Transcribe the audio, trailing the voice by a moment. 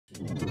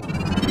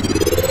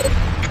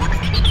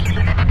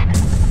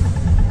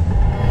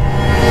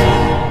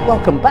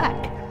Welcome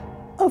back.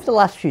 Over the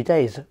last few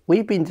days,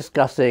 we've been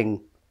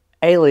discussing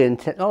alien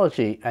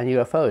technology and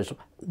UFOs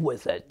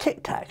with a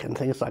tic-tac and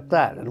things like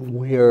that, and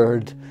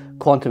weird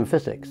quantum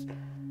physics.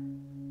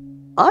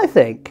 I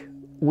think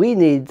we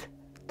need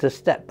to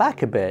step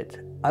back a bit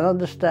and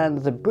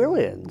understand the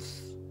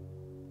brilliance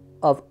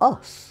of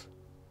us,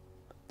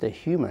 the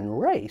human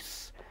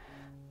race,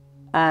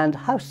 and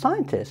how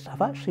scientists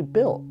have actually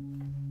built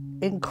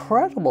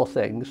incredible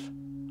things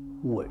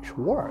which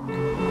work.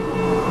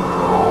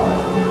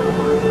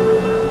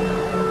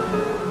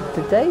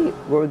 Today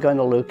we're going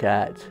to look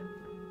at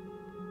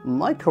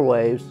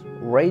microwaves,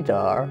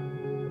 radar,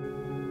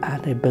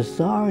 and a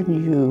bizarre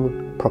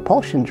new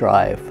propulsion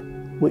drive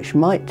which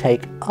might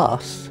take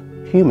us,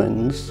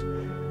 humans,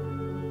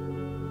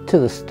 to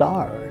the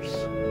stars.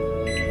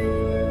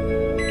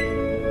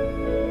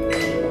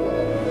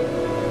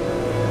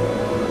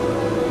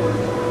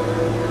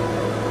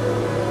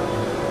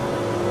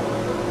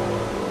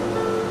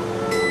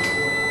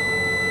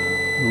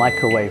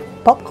 Microwave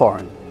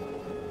popcorn.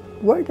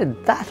 Where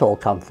did that all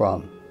come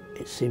from?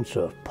 It seems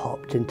to have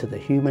popped into the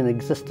human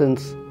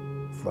existence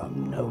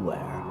from nowhere.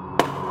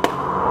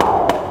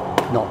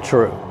 Not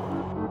true.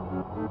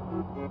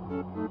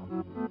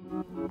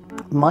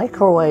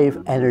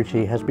 Microwave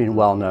energy has been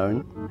well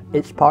known.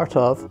 It's part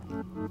of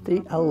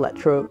the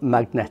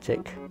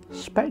electromagnetic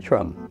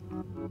spectrum.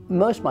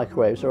 Most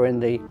microwaves are in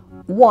the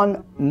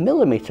 1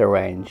 millimeter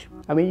range.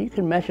 I mean, you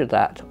can measure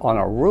that on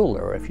a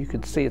ruler if you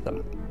could see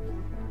them.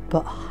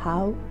 But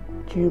how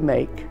do you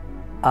make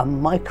a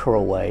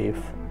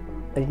microwave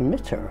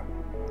emitter?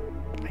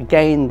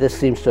 Again, this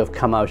seems to have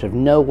come out of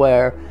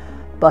nowhere,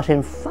 but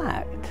in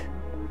fact,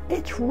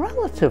 it's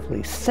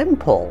relatively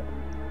simple.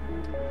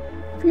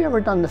 Have you ever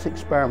done this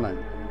experiment?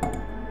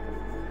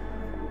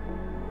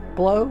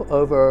 Blow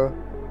over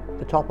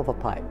the top of a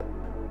pipe.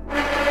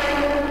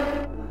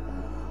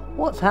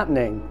 What's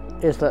happening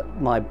is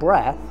that my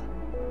breath,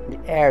 the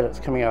air that's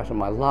coming out of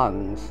my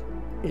lungs,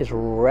 is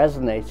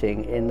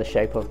resonating in the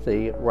shape of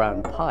the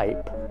round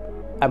pipe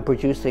and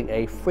producing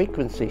a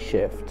frequency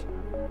shift.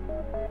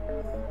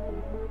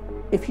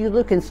 If you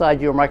look inside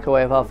your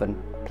microwave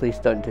oven, please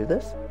don't do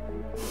this,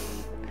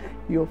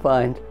 you'll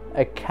find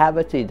a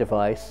cavity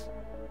device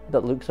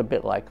that looks a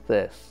bit like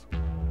this.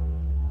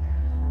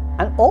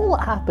 And all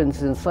that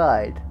happens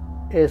inside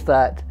is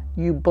that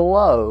you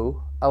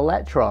blow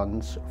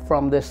electrons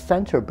from this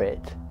center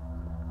bit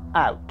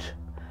out,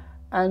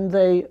 and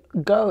they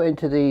go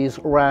into these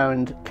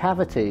round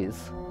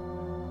cavities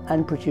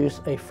and produce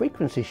a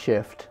frequency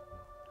shift.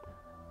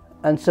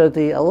 And so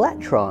the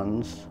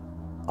electrons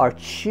are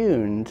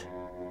tuned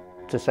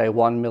to, say,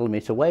 1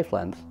 millimeter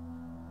wavelength,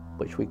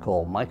 which we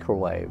call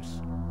microwaves.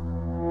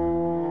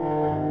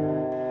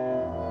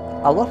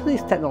 A lot of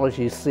these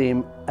technologies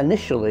seem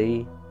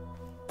initially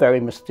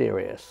very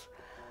mysterious,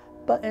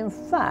 but in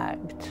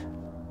fact,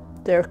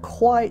 they're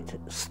quite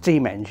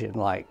steam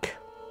engine-like.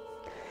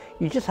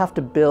 You just have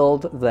to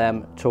build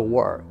them to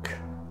work.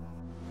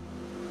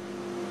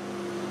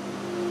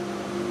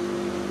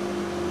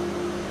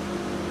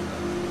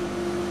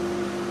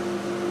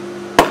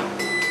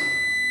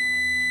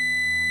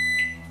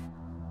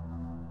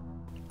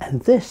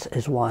 And this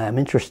is why I'm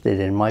interested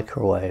in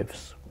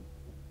microwaves.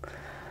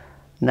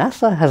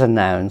 NASA has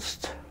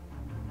announced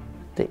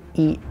the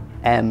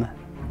EM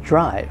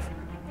drive.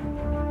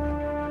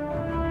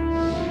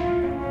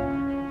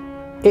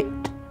 It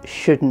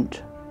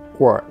shouldn't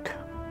work.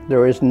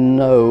 There is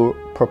no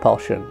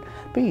propulsion,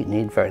 but you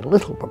need very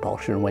little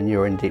propulsion when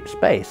you're in deep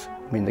space.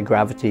 I mean, the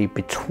gravity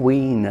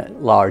between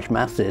large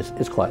masses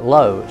is quite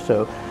low,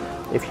 so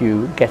if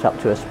you get up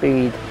to a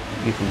speed,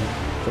 you can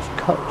just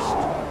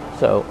coast.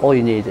 So all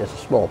you need is a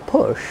small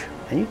push,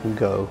 and you can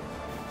go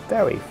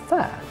very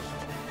fast.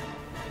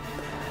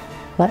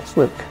 Let's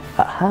look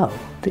at how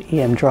the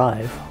EM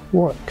drive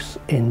works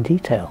in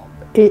detail.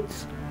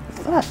 It's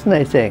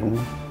fascinating.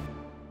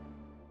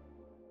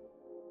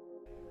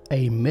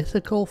 A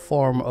mythical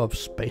form of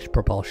space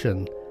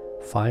propulsion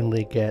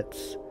finally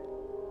gets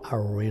a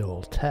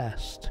real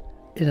test.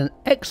 In an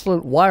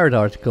excellent Wired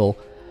article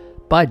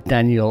by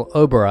Daniel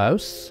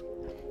Oberhaus,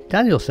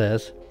 Daniel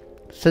says,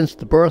 since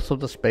the birth of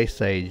the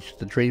space age,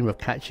 the dream of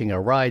catching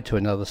a ride to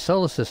another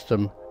solar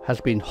system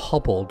has been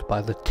hobbled by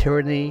the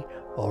tyranny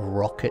of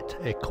rocket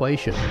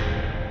equation.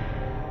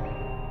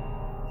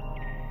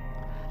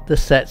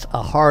 This sets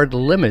a hard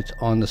limit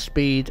on the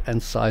speed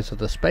and size of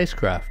the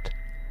spacecraft.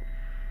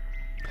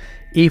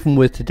 Even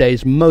with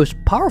today's most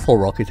powerful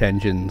rocket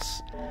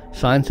engines,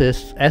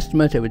 scientists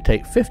estimate it would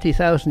take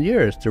 50,000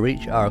 years to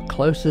reach our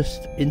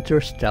closest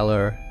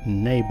interstellar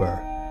neighbour.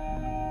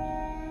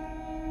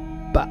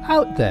 But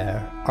out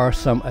there are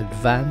some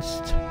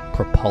advanced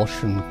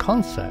propulsion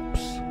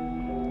concepts.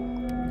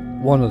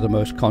 One of the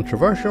most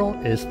controversial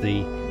is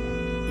the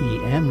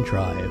EM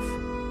drive.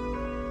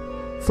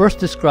 First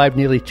described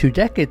nearly 2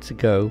 decades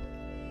ago,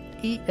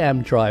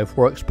 EM drive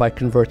works by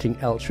converting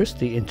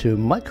electricity into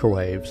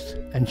microwaves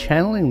and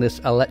channeling this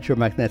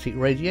electromagnetic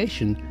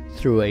radiation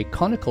through a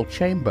conical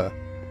chamber.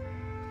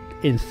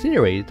 in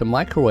theory, the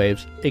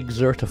microwaves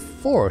exert a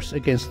force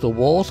against the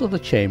walls of the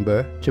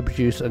chamber to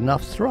produce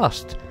enough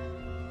thrust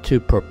to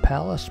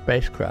propel a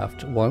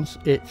spacecraft once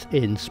it's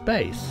in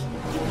space.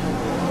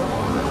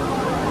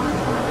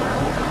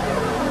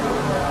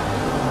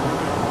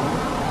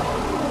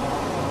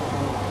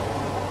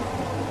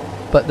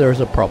 But there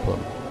is a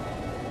problem.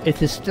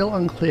 It is still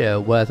unclear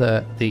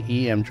whether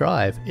the EM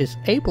drive is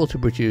able to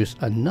produce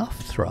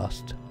enough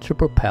thrust to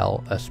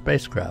propel a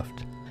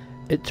spacecraft.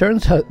 It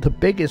turns out the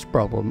biggest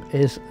problem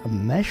is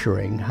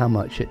measuring how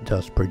much it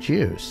does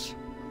produce.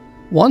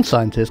 One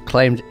scientist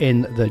claimed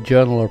in the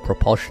Journal of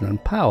Propulsion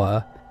and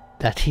Power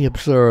that he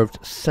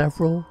observed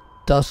several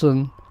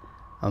dozen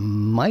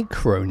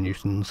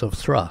micronewtons of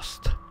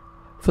thrust.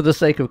 For the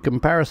sake of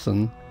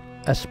comparison,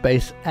 a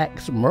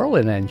SpaceX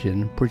Merlin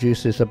engine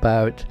produces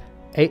about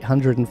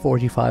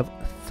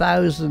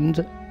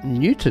 845,000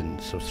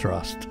 newtons of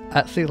thrust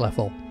at sea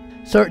level.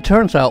 So it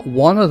turns out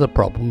one of the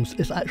problems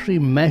is actually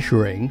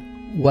measuring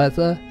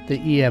whether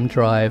the EM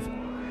drive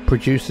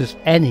produces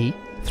any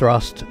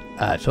thrust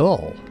at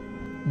all.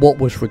 What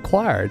was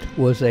required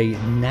was a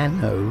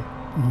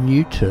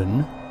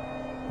nano-newton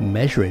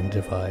measuring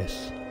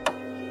device.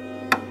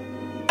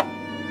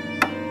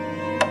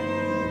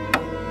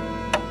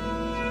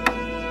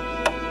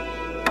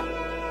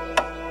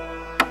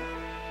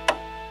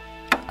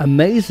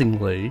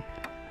 Amazingly,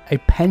 a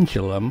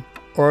pendulum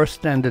or a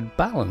standard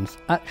balance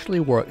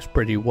actually works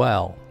pretty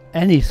well.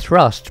 Any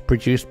thrust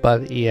produced by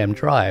the EM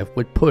drive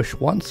would push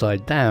one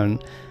side down,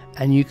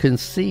 and you can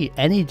see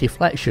any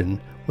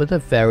deflection with a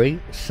very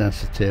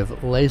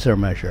sensitive laser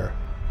measure.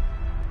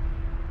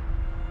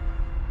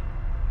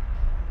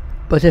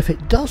 But if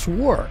it does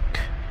work,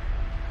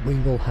 we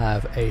will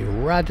have a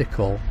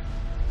radical,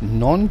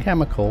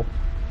 non-chemical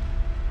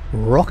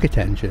rocket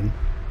engine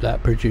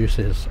that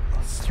produces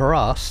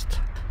thrust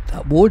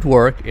that would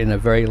work in a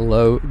very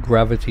low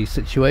gravity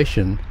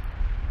situation.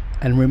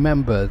 And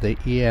remember, the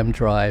EM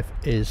drive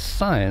is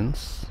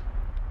science,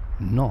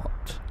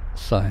 not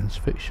science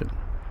fiction.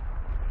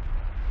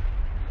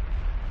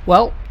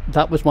 Well,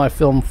 that was my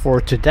film for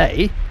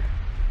today,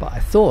 but I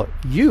thought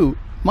you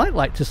might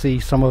like to see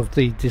some of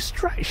the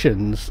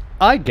distractions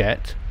I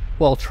get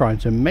while trying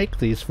to make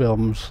these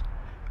films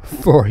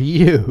for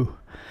you.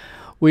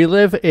 We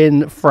live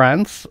in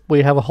France,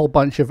 we have a whole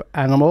bunch of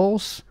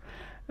animals,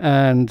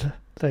 and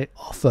they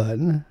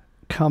often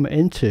come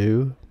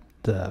into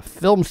the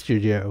film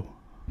studio.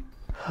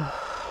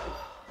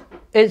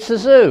 It's a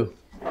zoo.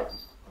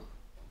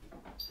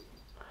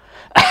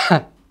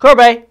 Corbet.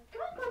 Come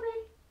on,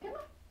 Corbet. Come on.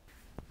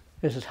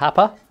 This is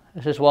Happa.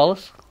 This is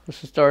Wallace.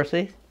 This is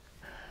Dorothy.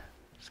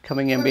 It's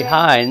coming in Corbet.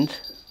 behind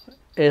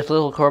is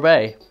little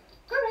Corbet.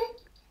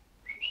 Corbet.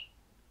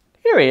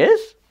 Here he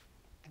is.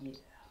 Yeah.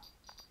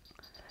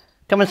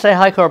 Come and say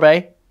hi,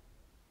 Corbet.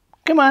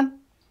 Come on.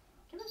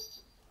 Come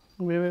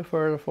on. Move it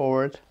further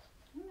forward.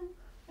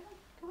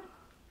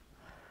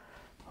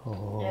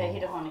 Oh. Yeah, he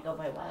don't want to go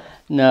by Wallace.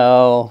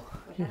 No.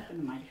 What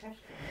happened to my trash can?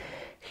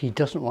 He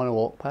doesn't want to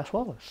walk past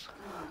Wallace.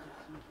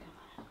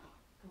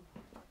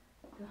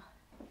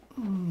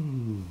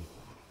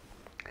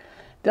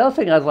 The other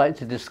thing I'd like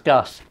to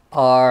discuss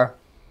are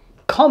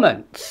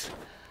comments.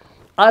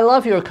 I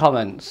love your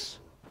comments.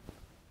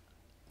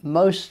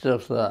 Most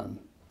of them.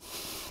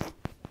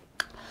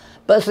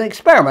 But as an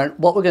experiment,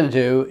 what we're going to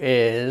do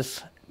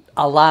is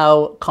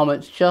allow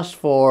comments just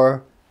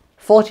for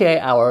 48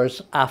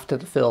 hours after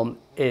the film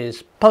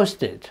is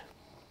posted.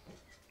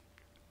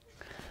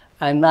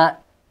 And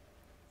that,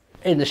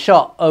 in the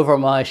shot over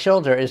my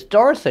shoulder, is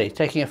Dorothy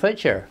taking a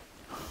picture.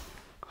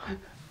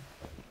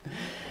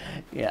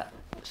 Yeah,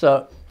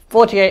 so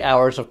 48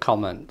 hours of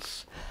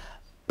comments.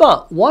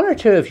 But one or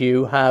two of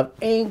you have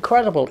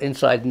incredible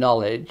inside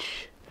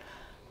knowledge.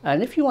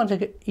 And if you want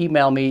to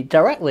email me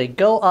directly,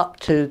 go up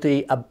to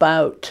the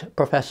About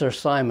Professor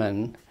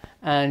Simon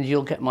and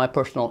you'll get my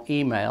personal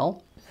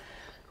email.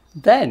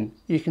 Then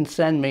you can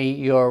send me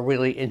your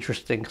really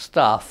interesting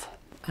stuff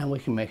and we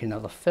can make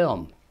another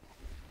film.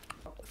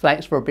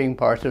 Thanks for being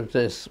part of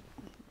this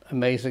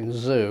amazing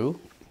zoo.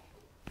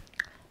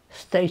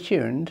 Stay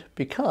tuned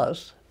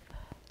because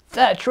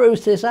the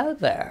truth is out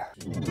there.